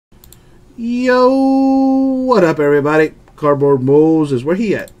Yo, what up, everybody? Cardboard Moses, where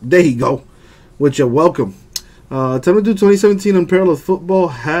he at? There you go. With your welcome. Time to do 2017 Unparalleled Football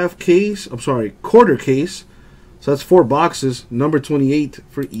quarter case. So that's 4 boxes, number 28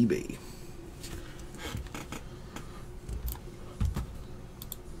 for eBay.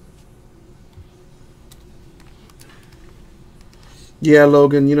 Yeah,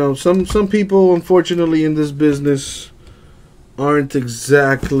 Logan, you know, some people, unfortunately, in this business aren't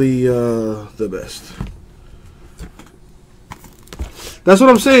exactly the best. That's what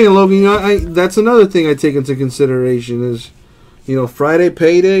I'm saying, Logan. You know, that's another thing I take into consideration is, you know, Friday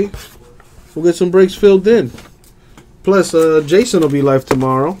payday, we'll get some breaks filled in. Plus, Jason will be live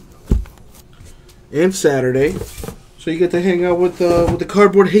tomorrow and Saturday, so you get to hang out with the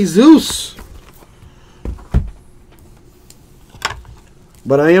Cardboard Jesus.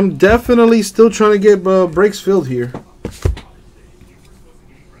 But I am definitely still trying to get breaks filled here.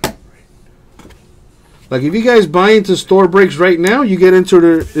 Like, if you guys buy into store breaks right now, you get into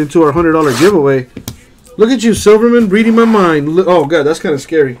our $100 giveaway. Look at you, Silverman, reading my mind. Oh, God, that's kind of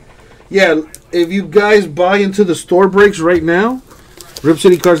scary. Yeah, if you guys buy into the store breaks right now,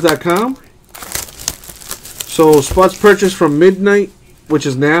 ripcitycards.com. So, spots purchased from midnight, which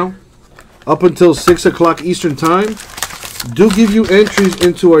is now, up until 6 o'clock Eastern Time, do give you entries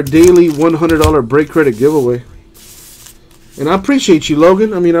into our daily $100 break credit giveaway. And I appreciate you,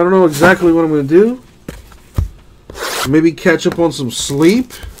 Logan. I mean, I don't know exactly what I'm going to do. Maybe catch up on some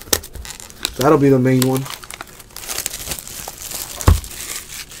sleep. That'll be the main one.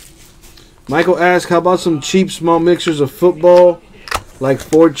 Michael asked, how about some cheap small mixers of football? Like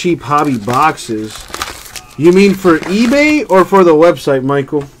 4 cheap hobby boxes. You mean for eBay or for the website,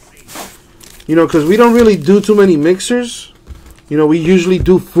 Michael? You know, because we don't really do too many mixers. You know, we usually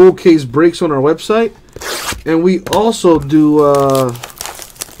do full case breaks on our website. And we also do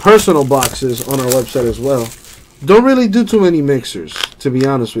personal boxes on our website as well. Don't really do too many mixers, to be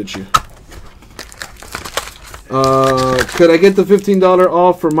honest with you. Could I get the $15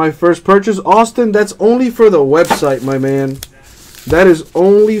 off for my first purchase? Austin, that's only for the website, my man. That is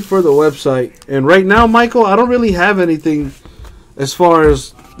only for the website. And right now, Michael, I don't really have anything as far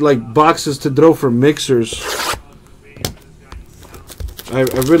as like boxes to throw for mixers. I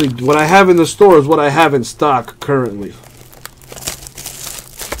really, what I have in the store is what I have in stock currently.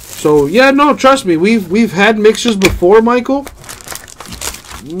 So yeah, no, trust me, we've had mixers before, Michael,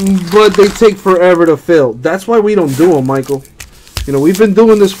 but they take forever to fill. That's why we don't do them, Michael. You know, we've been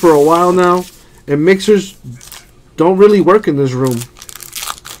doing this for a while now, and mixers don't really work in this room.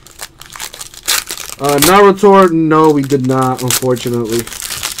 Naruto, no, we did not, unfortunately.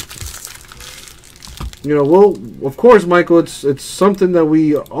 You know, well, of course, Michael, it's something that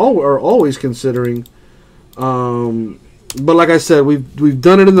we all are always considering. But like I said, we've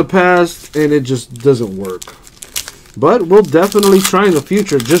done it in the past, and it just doesn't work. But we'll definitely try in the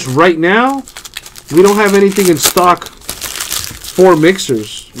future. Just right now, we don't have anything in stock for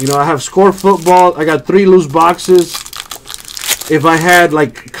mixers. You know, I have Score Football. I got 3 loose boxes. If I had,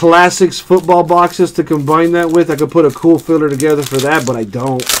 like, Classics football boxes to combine that with, I could put a cool filler together for that, but I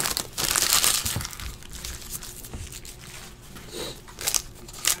don't.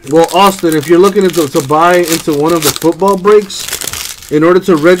 Well, Austin, if you're looking to buy into one of the football breaks, in order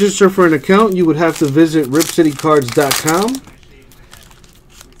to register for an account, you would have to visit ripcitycards.com.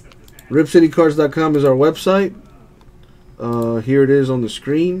 Ripcitycards.com is our website. Here it is on the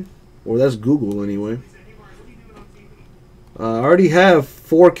screen. Or that's Google anyway. I already have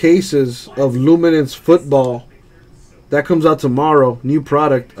 4 cases of Luminance Football. That comes out tomorrow. New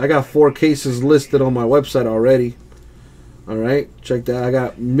product. I got 4 cases listed on my website already. Alright, check that. I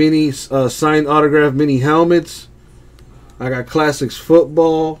got mini signed autograph mini helmets. I got Classics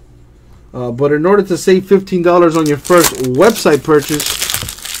Football. But in order to save $15 on your first website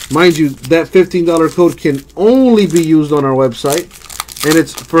purchase, mind you, that $15 code can only be used on our website. And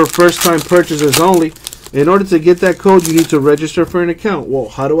it's for first-time purchases only. In order to get that code, you need to register for an account. Well,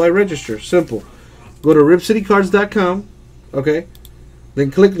 how do I register? Simple. Go to ripcitycards.com. Okay.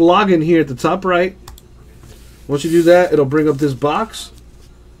 Then click login here at the top right. Once you do that, it'll bring up this box.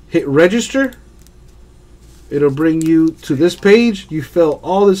 Hit register. It'll bring you to this page. You fill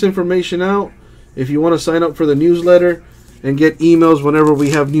all this information out. If you want to sign up for the newsletter and get emails whenever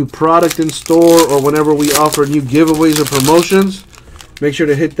we have new product in store or whenever we offer new giveaways or promotions, make sure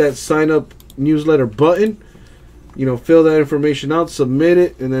to hit that sign up newsletter button. You know, fill that information out, submit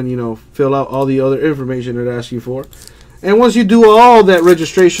it, and then, you know, fill out all the other information it asks you for. And once you do all that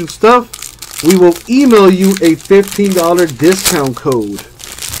registration stuff, we will email you a $15 discount code.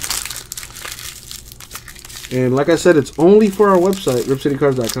 And like I said, it's only for our website,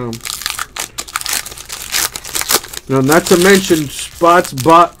 ripcitycards.com. Now, not to mention spots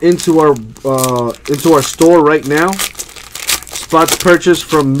bought into our store right now. Spots purchased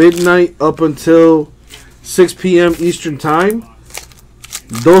from midnight up until 6 p.m. Eastern Time.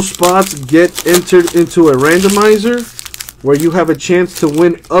 Those spots get entered into a randomizer where you have a chance to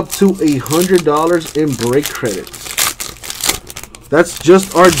win up to $100 in break credits. That's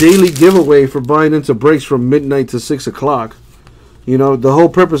just our daily giveaway for buying into breaks from midnight to 6 o'clock. You know, the whole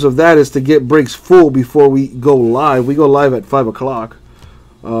purpose of that is to get breaks full before we go live. We go live at 5 o'clock.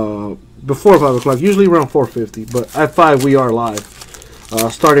 Before 5 o'clock, usually around 4:50. But at 5, we are live,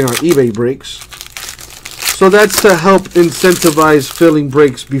 starting our eBay breaks. So that's to help incentivize filling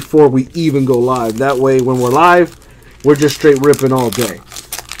breaks before we even go live. That way, when we're live, we're just straight ripping all day.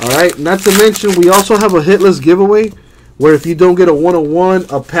 Alright, not to mention, we also have a hitless giveaway where if you don't get a 101,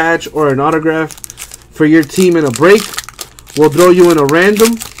 a patch, or an autograph for your team in a break, we'll throw you in a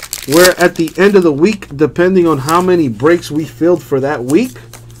random, where at the end of the week, depending on how many breaks we filled for that week,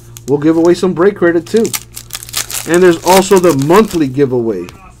 we'll give away some break credit too. And there's also the monthly giveaway,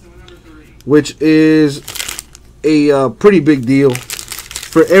 which is a pretty big deal.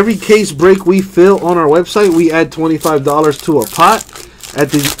 For every case break we fill on our website, we add $25 to a pot.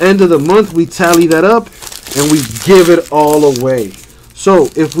 At the end of the month, we tally that up and we give it all away. So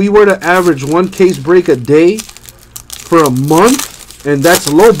if we were to average one case break a day for a month, and that's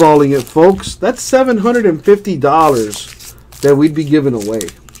lowballing it, folks, that's $750 that we'd be giving away.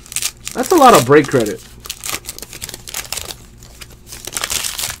 That's a lot of break credit.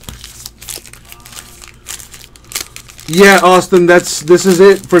 Yeah, Austin, this is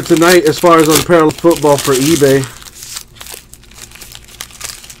it for tonight as far as Unparalleled Football for eBay.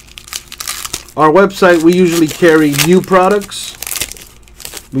 Our website, we usually carry new products.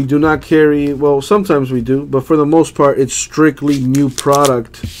 We do not carry, well, sometimes we do, but for the most part, it's strictly new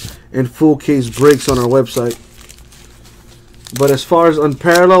product and full case breaks on our website. But as far as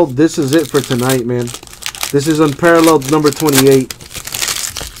Unparalleled, this is it for tonight, man. This is Unparalleled number 28.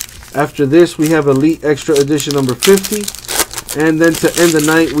 After this, we have Elite Extra Edition number 50. And then to end the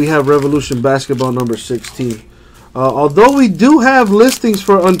night, we have Revolution Basketball number 16. Although we do have listings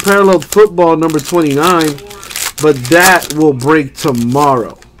for Unparalleled Football number 29, but that will break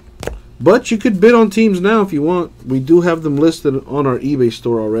tomorrow. But you could bid on teams now if you want. We do have them listed on our eBay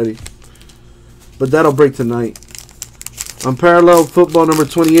store already. But that'll break tonight. Unparalleled Football number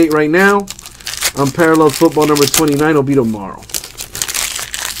 28 right now. Unparalleled Football number 29 will be tomorrow.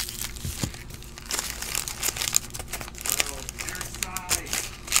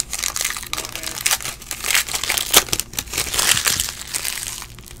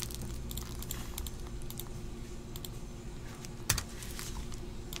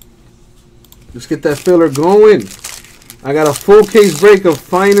 Let's get that filler going. I got a full case break of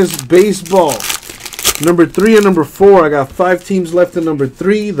Finest Baseball. Number 3 and number 4. I got 5 teams left in number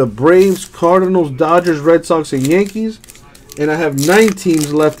 3. The Braves, Cardinals, Dodgers, Red Sox, and Yankees. And I have 9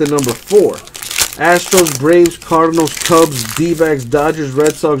 teams left in number 4. Astros, Braves, Cardinals, Cubs, D-backs, Dodgers,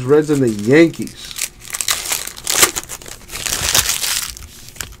 Red Sox, Reds, and the Yankees.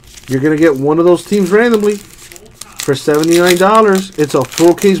 You're going to get one of those teams randomly for $79. It's a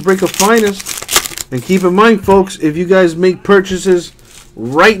full case break of Finest. And keep in mind, folks, if you guys make purchases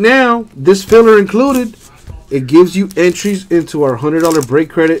right now, this filler included, it gives you entries into our $100 break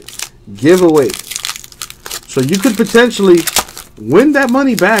credit giveaway. So you could potentially win that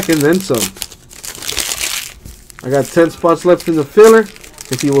money back and then some. I got 10 spots left in the filler.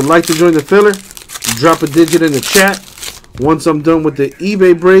 If you would like to join the filler, drop a digit in the chat. Once I'm done with the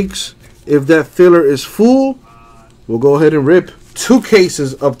eBay breaks, if that filler is full, we'll go ahead and rip 2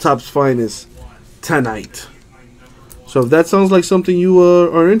 cases of Topps Finest tonight. So if that sounds like something you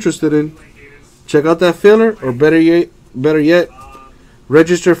are interested in, check out that filler, or better yet,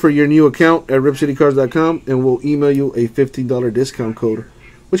 register for your new account at ripcitycards.com, and we'll email you a $15 discount code,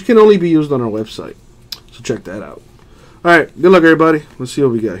 which can only be used on our website. So check that out. All right, good luck, everybody. Let's see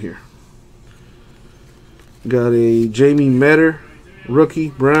what we got here. Got a Jamie Metter rookie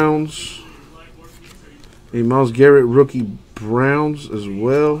Browns, a Myles Garrett rookie Browns as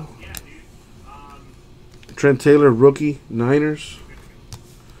well. Trent Taylor rookie Niners.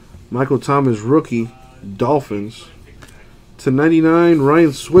 Michael Thomas rookie Dolphins. /99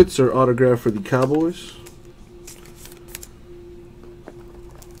 Ryan Switzer autograph for the Cowboys.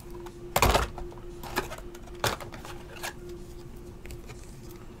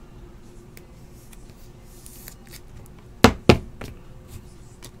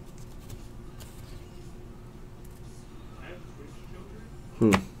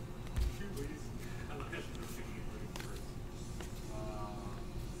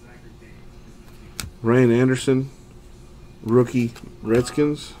 Ryan Anderson rookie,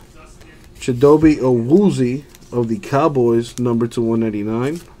 Redskins. Chidobe Awuzie of the Cowboys, number to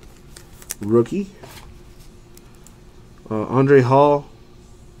 199, rookie. Andre Hall,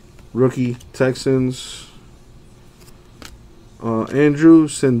 rookie, Texans. Andrew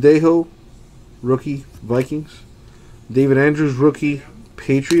Sendejo, rookie, Vikings. David Andrews, rookie,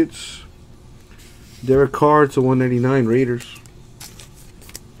 Patriots. Derek Carr to 199, Raiders.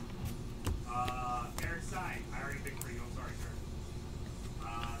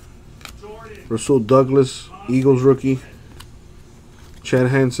 Russell Douglas, Eagles rookie. Chad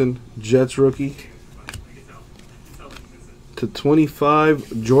Hansen, Jets rookie. To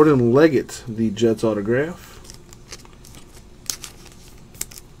 25, Jordan Leggett, the Jets autograph.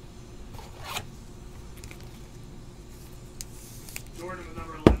 Jordan with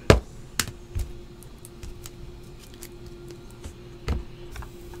number 11.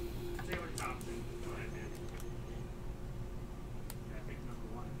 Taylor Thompson, go ahead, man. Yeah, I pick number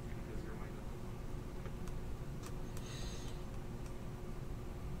 1 because you're my number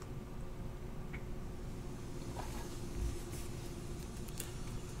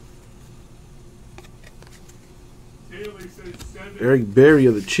 1. Eric Berry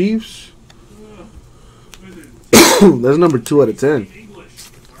of the Chiefs. That's number 2 out of 10. English,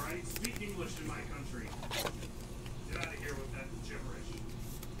 all right? Speak English in my country. Get out of here with that gibberish.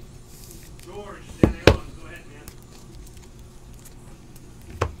 George, Dan Allen, go ahead, man.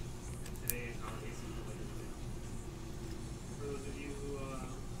 Today is holiday season. For those of you who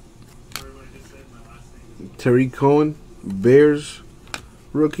heard what I just said, my last name is Tariq Cohen, Bears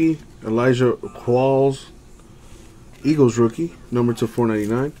rookie. Elijah Qualls, Eagles rookie, number to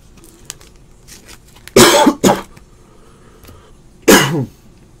 499.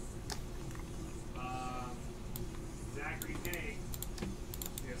 Zachary K.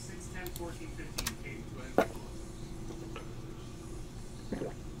 We have 6, 10, 14, 15. K, go ahead.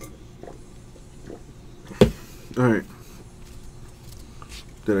 Alright.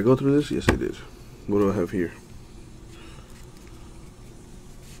 Did I go through this? Yes, I did. What do I have here?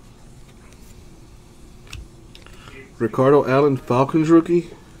 Ricardo Allen, Falcons rookie.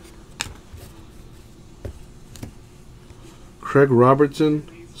 Craig Robertson,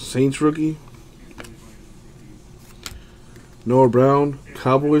 Saints rookie. Noah Brown,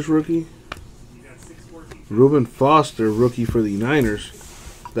 Cowboys rookie. Reuben Foster, rookie for the Niners.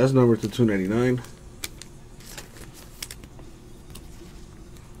 That's number to 299.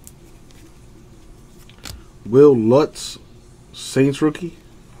 Will Lutz, Saints rookie.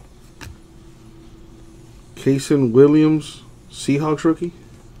 Kason Williams, Seahawks rookie.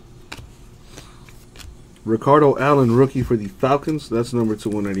 Ricardo Allen, rookie for the Falcons. That's number to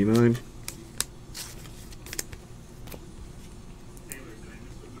 199.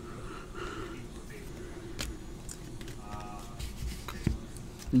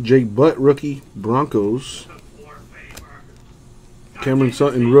 Jake Butt, rookie, Broncos. Cameron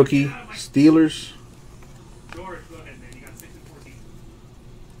Sutton, rookie, Steelers. George, go ahead, man. You got 6 and 14.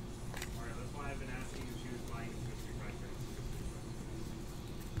 All right, that's why I've been asking if she was buying mystery price.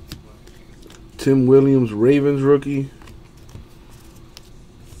 Tim Williams, Ravens rookie.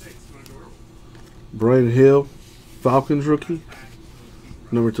 6, George. Brian Hill, Falcons rookie.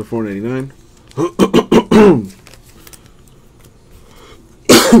 Number to 499.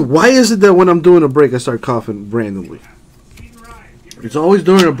 Why is it that when I'm doing a break I start coughing randomly? It's always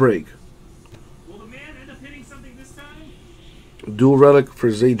during a break. Will the man end up hitting something this time? Dual relic for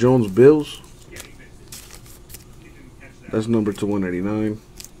Zay Jones, Bills. Yeah, he missed it. He didn't catch that. That's number to 199.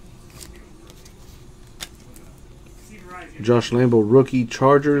 Josh Lambo, rookie,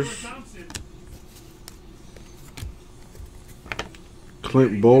 Chargers.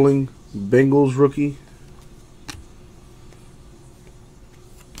 Clint Bowling, Bengals rookie.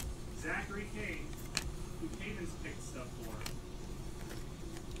 Zachary K, who Caden's picked stuff for.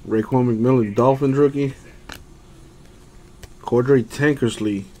 Raekwon McMillan, Dolphins rookie. Cordray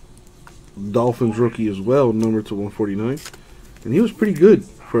Tankersley, Dolphins rookie as well, number to 149. And he was pretty good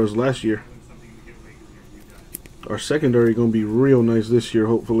for us last year. Our secondary going to be real nice this year,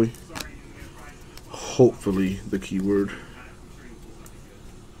 hopefully. Hopefully, the key word.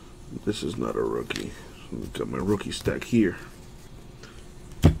 This is not a rookie. Got my rookie stack here.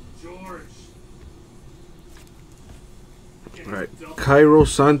 George. All right, Cairo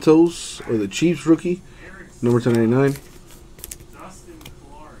Santos, or the Chiefs rookie, number 299. Dustin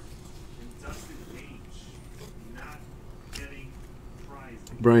Clark and Dustin Page not getting prizes.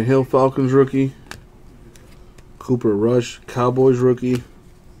 Brian Hill, Falcons rookie. Cooper Rush, Cowboys rookie.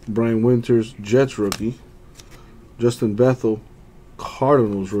 Brian Winters, Jets rookie. Justin Bethel,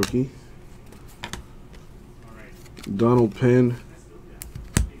 Cardinals rookie. Donald Penn,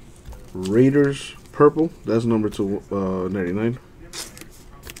 Raiders purple. That's number to 99.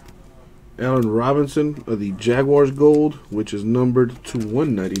 Allen Robinson of the Jaguars gold, which is numbered to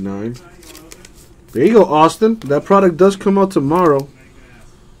 199. There you go, Austin. That product does come out tomorrow,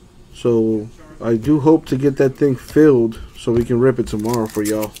 so I do hope to get that thing filled so we can rip it tomorrow for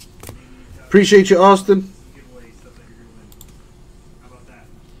y'all. Appreciate you, Austin.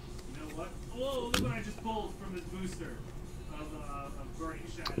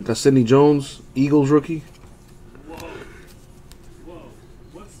 That's Sidney Jones, Eagles rookie.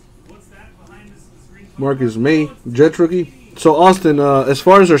 Marcus May, Jets rookie. So, Austin, as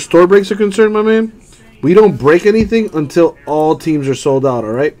far as our store breaks are concerned, my man, we don't break anything until all teams are sold out,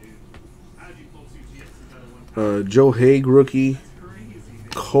 all right? Joe Haig, rookie.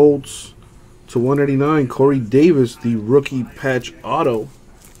 Colts to 189. Corey Davis, the rookie patch auto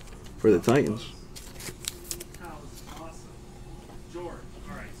for the Titans.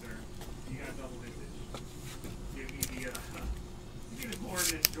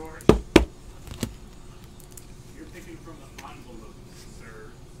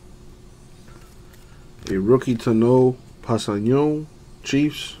 A rookie Tano Pasagnon,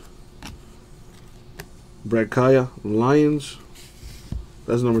 Chiefs. Brad Kaya, Lions.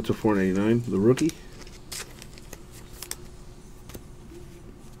 That's number to 499, the rookie.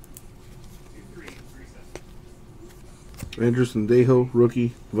 Anderson Dejo,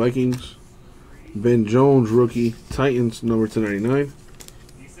 rookie, Vikings. Ben Jones, rookie, Titans, number 299.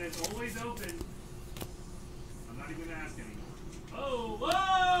 He says always open. I'm not even going to ask anymore.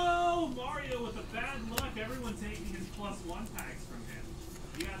 Oh, Mario with a bad luck. Everyone taking his +1 packs from him.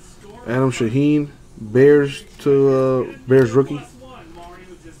 You got store. Adam Shaheen, Bears to Bears rookie.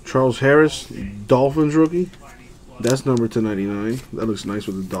 Charles Harris, Dolphins rookie. That's number 299. That looks nice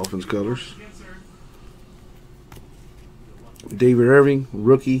with the Dolphins colors. David Irving,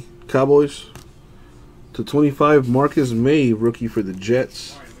 rookie, Cowboys. To 25, Marcus May, rookie for the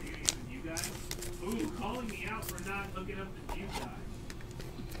Jets. Calling me out for not looking up the new guy.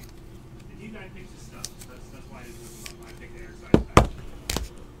 The new guy picks his stuff. That's why I didn't look him up. I picked the airside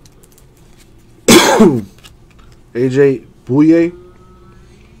patch. AJ Bouye,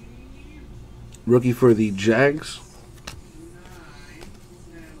 rookie for the Jags.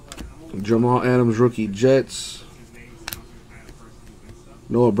 Jamal Adams, rookie, Jets.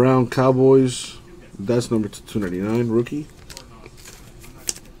 Noah Brown, Cowboys. That's number 299, rookie.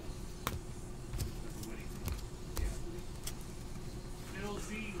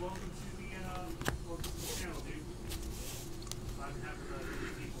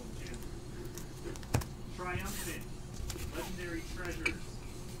 Triumphant, legendary treasures,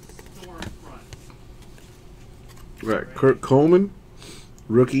 Stormfront. Right, Kurt Coleman,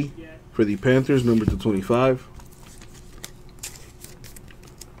 rookie for the Panthers, number 225.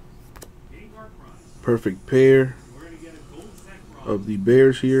 Perfect pair of the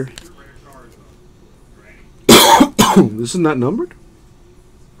Bears here. This is not numbered?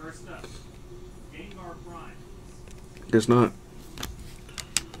 Guess not.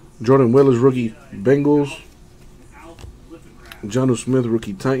 Jordan Willis, rookie, Bengals. Jonnu Smith,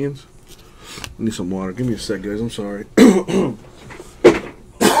 rookie, Titans. I need some water. Give me a sec, guys. I'm sorry.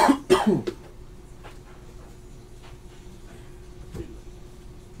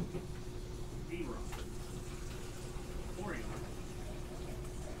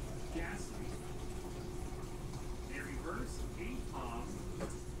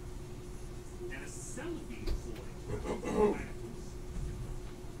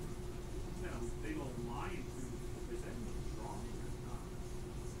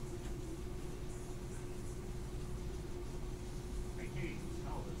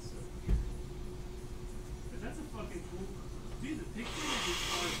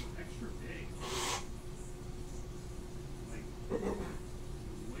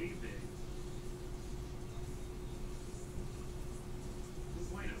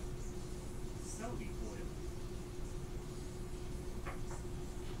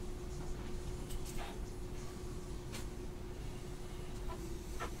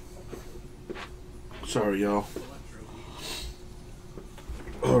 Sorry, y'all.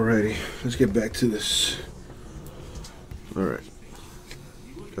 Alrighty, let's get back to this. Alright.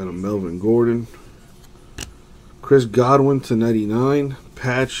 Got a Melvin Gordon. Chris Godwin to 99.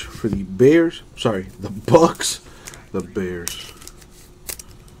 Patch for the Bears. Sorry, the Bucks. The Bears.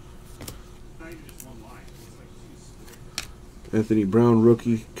 Anthony Brown,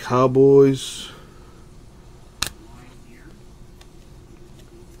 rookie, Cowboys.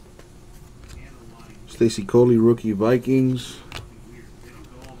 Stacy Coley, rookie, Vikings.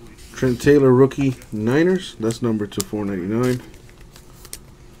 Trent Taylor, rookie, Niners. That's number to 499.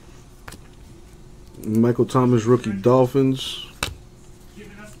 Michael Thomas, rookie, Dolphins.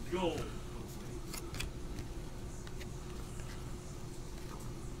 Giving us gold.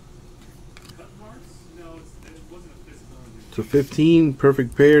 Cut marks? No, it wasn't a physical injury. To 15,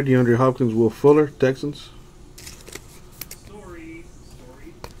 perfect pair, DeAndre Hopkins, Will Fuller, Texans. Story.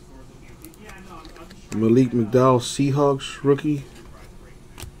 Yeah, no, I'm just Malik McDowell, Seahawks, rookie.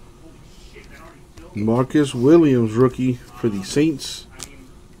 Marcus Williams, rookie for the Saints.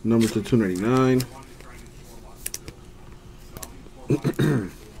 Number to 299.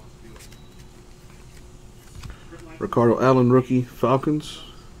 Ricardo Allen, rookie, Falcons.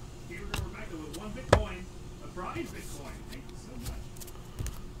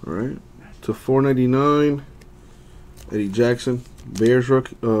 Alright. To 499. Eddie Jackson, Bears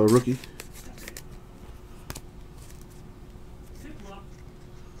rookie.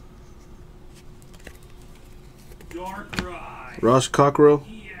 Ross Cockrell,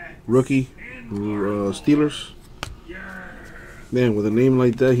 rookie, Steelers. Man, with a name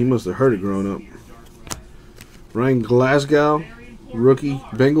like that, he must have heard it growing up. Ryan Glasgow, rookie,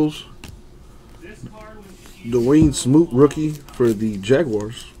 Bengals. Dwayne Smoot, rookie for the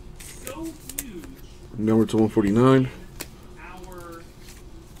Jaguars. Number to 149.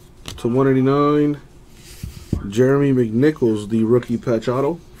 To 189. Jeremy McNichols, the rookie patch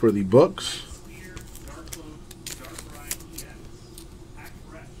auto for the Bucks.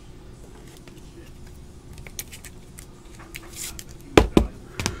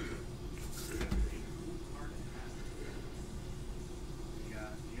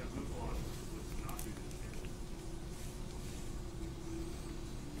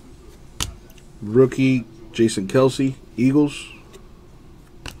 Rookie Jason Kelsey, Eagles.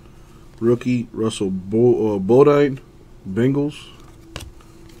 Rookie Russell Bodine, Bengals.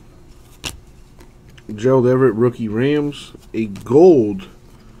 Gerald Everett, rookie, Rams. A gold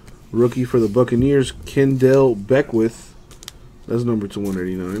rookie for the Buccaneers, Kendall Beckwith. That's number to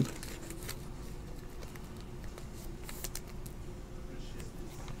 189.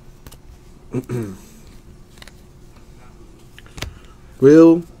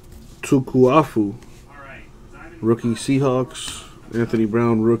 Will Tukuafu, rookie, Seahawks. Anthony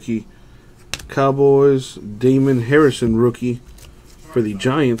Brown, rookie, Cowboys. Damon Harrison, rookie for the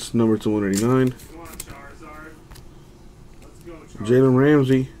Giants, number to 189. Jalen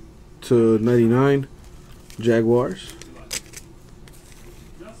Ramsey to 99, Jaguars.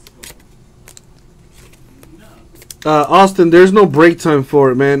 Austin, there's no break time for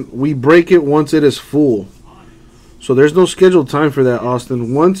it, man. We break it once it is full. So there's no scheduled time for that,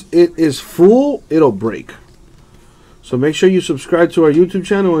 Austin. Once it is full, it'll break. So make sure you subscribe to our YouTube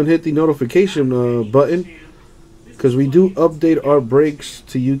channel and hit the notification button, because we do update our breaks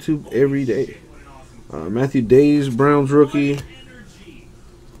to YouTube every day. Matthew Days, Browns rookie.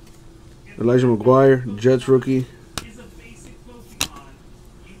 Elijah McGuire, Jets rookie.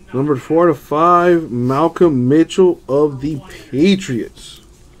 Number 4 to 5, Malcolm Mitchell of the Patriots.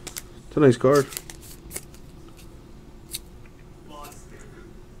 It's a nice card.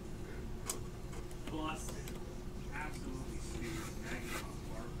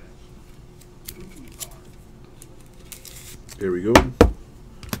 There we go.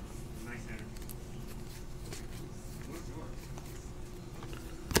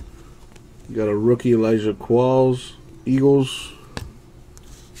 Got a rookie, Elijah Qualls, Eagles.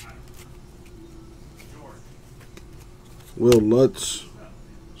 Will Lutz,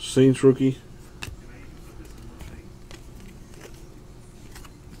 Saints rookie.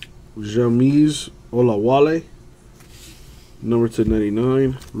 Jameez Olawale, number to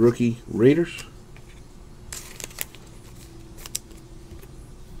 99, rookie, Raiders.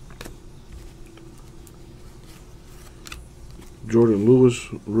 Jordan Lewis,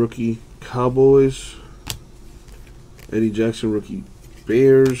 rookie, Cowboys. Eddie Jackson, rookie,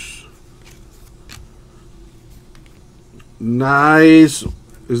 Bears. Nice.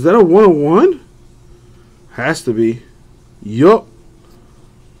 Is that a 101? Has to be. Yup.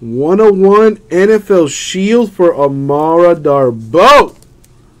 101 NFL Shield for Amara Darboh.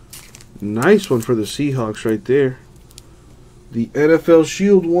 Nice one for the Seahawks right there. The NFL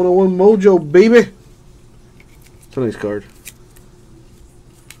Shield 101 Mojo, baby. It's a nice card.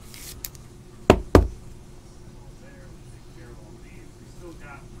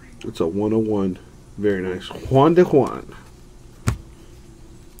 It's a 101. Very nice. Juan de Juan.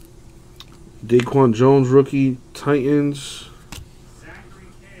 Daquan Jones, rookie, Titans.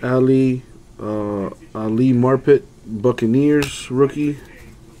 Ali Marpet, Buccaneers, rookie.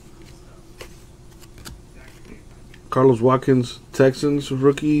 Carlos Watkins, Texans,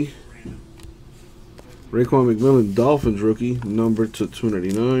 rookie. Raekwon McMillan, Dolphins rookie, number to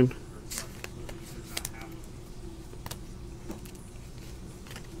 299.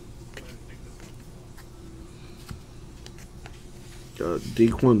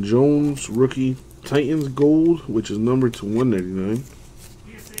 Daquan Jones, rookie, Titans gold, which is numbered to 199.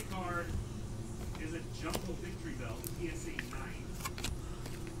 PSA card is a Jumbo Victory Belt, PSA 9.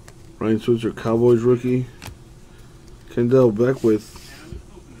 Ryan Switzer, Cowboys rookie. Kendall Beckwith, And I'm going to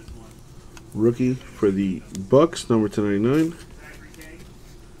open this one. rookie for the Bucks, number 299. Zachary K.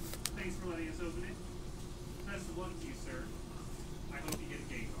 Thanks for letting us open it. Best of luck to you, sir. I hope you get a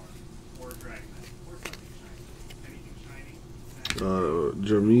gay card, or a Dragon Knight, or something shiny. Anything shiny.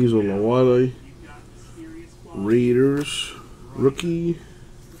 Jeremiz Olawale, You've got mysterious quality. Raiders rookie,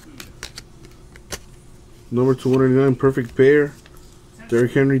 number 299, perfect pair.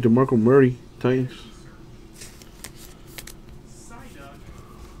 Derrick Henry, DeMarco Murray, Titans.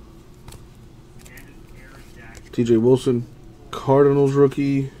 TJ Wilson, Cardinals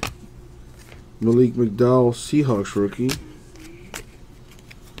rookie. Malik McDowell, Seahawks rookie.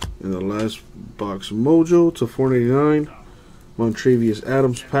 And the last box Mojo to 499. Montrevious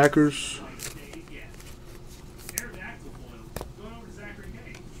Adams, Packers.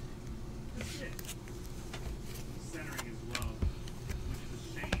 Centering is low, which is a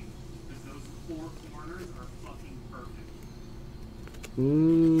shame because those four corners are fucking perfect.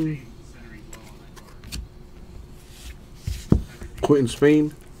 Centering low on that card. Quentin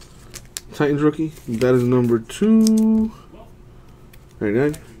Spain, Titans rookie. That is number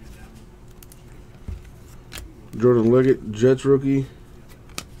 299. Jordan Leggett, Jets rookie.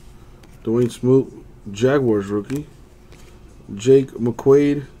 Dwayne Smoot, Jaguars rookie. Jake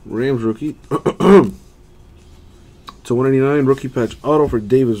McQuaid, Rams rookie. To 199, rookie patch auto for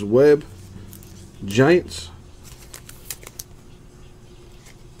Davis Webb, Giants.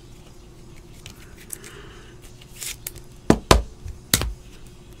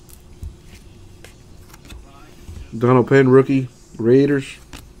 Donald Penn, rookie, Raiders.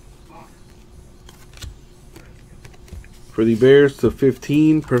 For the Bears to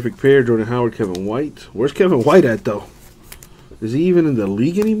 15, perfect pair, Jordan Howard, Kevin White. Where's Kevin White at, though? Is he even in the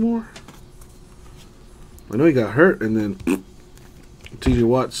league anymore? I know he got hurt, and then TJ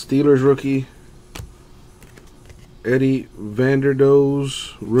Watt, Steelers rookie. Eddie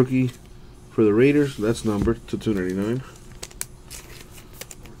Vanderdoes, rookie for the Raiders. That's numbered to 299.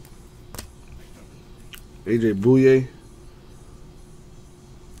 AJ Bouye,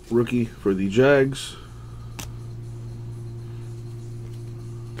 rookie for the Jags.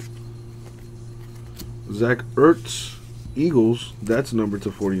 Zach Ertz, Eagles. That's numbered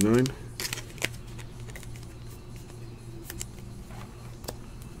to 49.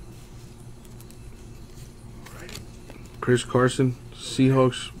 Chris Carson,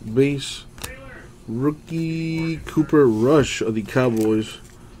 Seahawks base. Rookie Cooper Rush of the Cowboys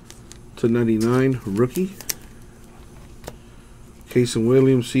to 99, rookie. Kason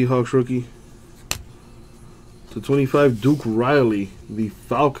Williams, Seahawks rookie. To 25, Duke Riley, the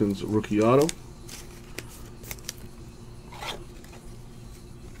Falcons rookie auto.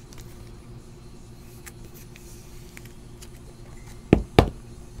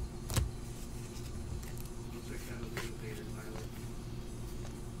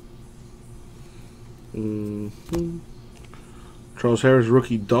 Charles Harris,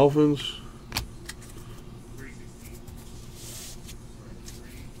 rookie, Dolphins.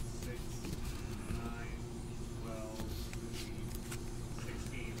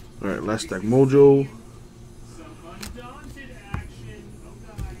 All right, last stack Mojo.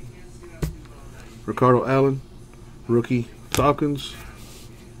 Ricardo Allen, rookie, Falcons.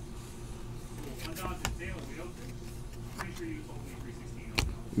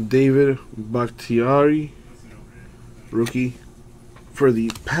 David Bakhtiari, rookie for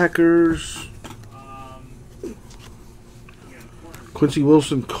the Packers. Quincy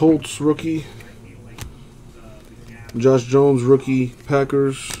Wilson, Colts rookie. Josh Jones, rookie,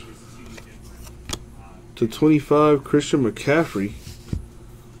 Packers. To 25, Christian McCaffrey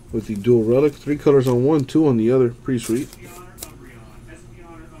with the dual relic. 3 colors on one, 2 on the other. Pretty sweet.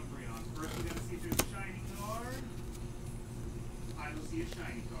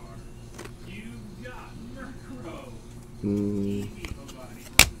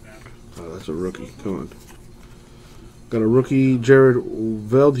 Oh, that's a rookie. Come on. Got a rookie, Jared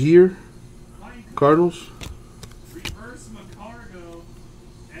Veld here. Cardinals.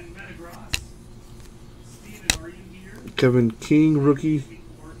 Kevin King, rookie,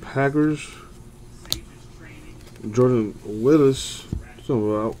 Packers. Jordan Willis. Something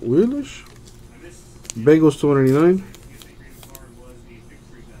about Willis. Bengals 299.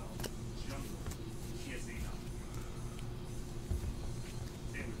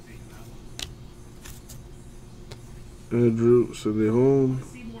 Andrew, send it home.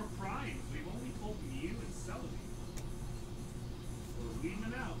 See more primes. We've only pulled Mew and Celebi. We're weeding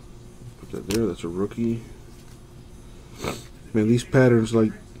them out. Put that there. That's a rookie. Man, these patterns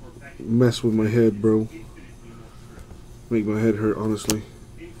like mess with my head, bro. Make my head hurt, honestly.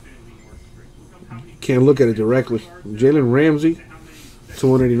 Can't look at it directly. Jalen Ramsey,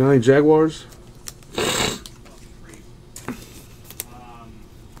 289 Jaguars.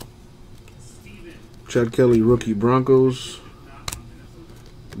 Chad Kelly, rookie Broncos.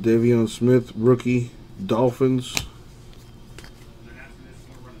 Davion Smith, rookie Dolphins.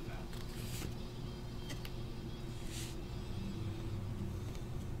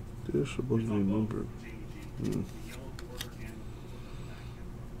 They're supposed to be numbered.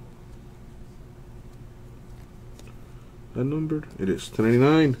 That numbered? It is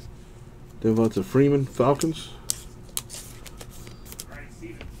 299. Devonta Freeman, Falcons.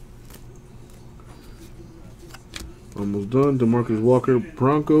 Almost done. DeMarcus Walker,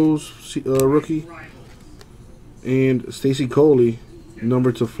 Broncos, rookie. And Stacy Coley,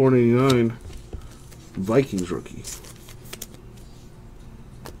 number to 499, Vikings rookie.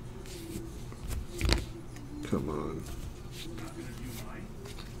 Come on.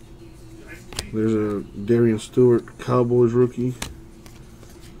 There's a Darian Stewart, Cowboys rookie.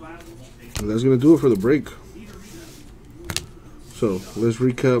 And that's going to do it for the break. So, let's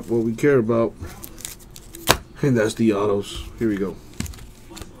recap what we care about. And that's the autos. Here we go.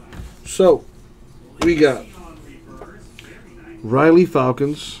 So, we got Riley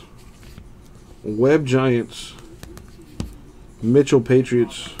Falcons, Webb Giants, Mitchell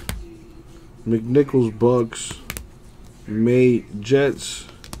Patriots, McNichols Bucks, May Jets,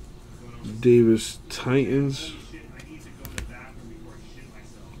 Davis Titans,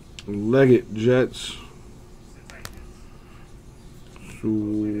 Leggett Jets,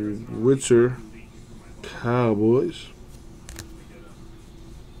 Switzer Cowboys.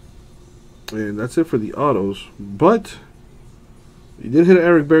 And that's it for the autos. But you did hit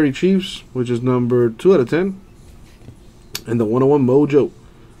Eric Berry Chiefs, which is number 2 out of 10. And the 101 Mojo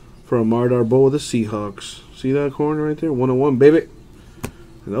for Amar Darboh of the Seahawks. See that corner right there? 101, baby.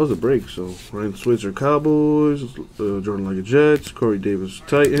 And that was a break. So Ryan Switzer Cowboys, Jordan Leggett Jets, Corey Davis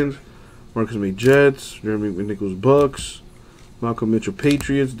Titans, Marcus May Jets, Jeremy McNichols Bucks, Malcolm Mitchell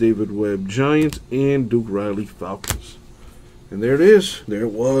Patriots, David Webb Giants, and Duke Riley Falcons. And there it is. There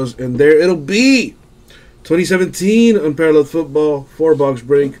it was. And there it'll be. 2017 Unparalleled Football 4-box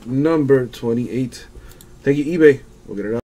break number 28. Thank you, eBay. We'll get it out.